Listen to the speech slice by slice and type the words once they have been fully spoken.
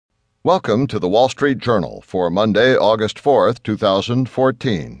Welcome to the Wall Street Journal for Monday, August 4th,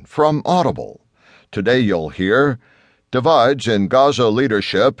 2014, from Audible. Today you'll hear, Divides in Gaza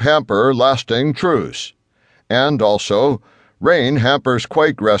Leadership Hamper Lasting Truce, and also, Rain Hampers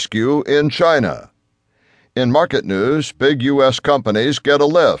Quake Rescue in China. In market news, big U.S. companies get a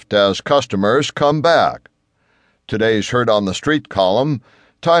lift as customers come back. Today's Heard on the Street column,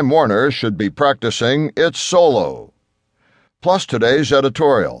 Time Warner should be practicing its solo. Plus today's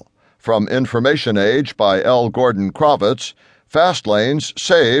editorial, from Information Age by L. Gordon Kravitz, Fast Lanes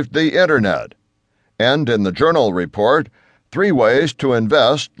Saved the Internet. And in the Journal report, 3 ways to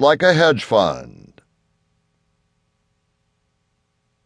invest like a hedge fund.